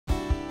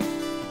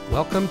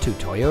Welcome to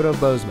Toyota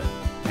Bozeman,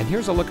 and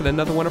here's a look at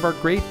another one of our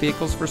great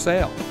vehicles for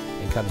sale.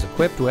 It comes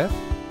equipped with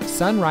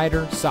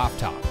Sunrider Soft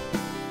Top,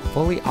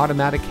 fully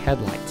automatic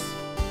headlights,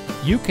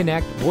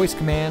 Uconnect voice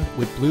command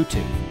with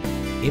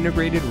Bluetooth,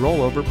 integrated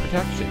rollover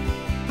protection,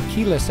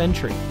 keyless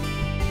entry,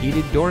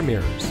 heated door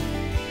mirrors,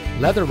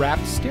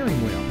 leather-wrapped steering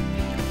wheel,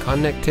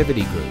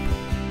 connectivity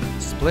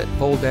group, split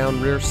fold-down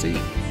rear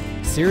seat,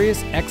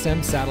 Sirius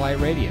XM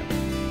satellite radio,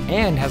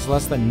 and has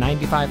less than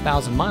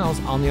 95,000 miles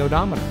on the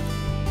odometer.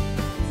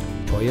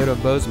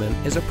 Toyota Bozeman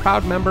is a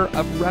proud member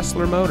of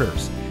Wrangler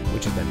Motors,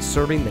 which has been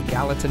serving the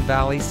Gallatin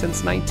Valley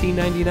since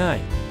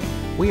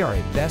 1999. We are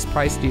a best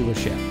price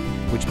dealership,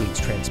 which means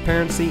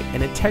transparency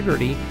and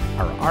integrity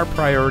are our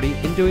priority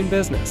in doing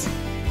business.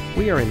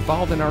 We are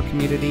involved in our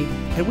community,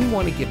 and we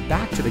want to give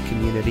back to the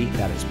community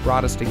that has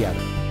brought us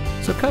together.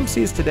 So come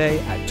see us today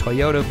at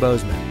Toyota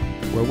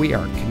Bozeman, where we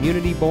are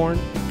community born,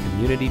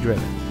 community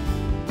driven.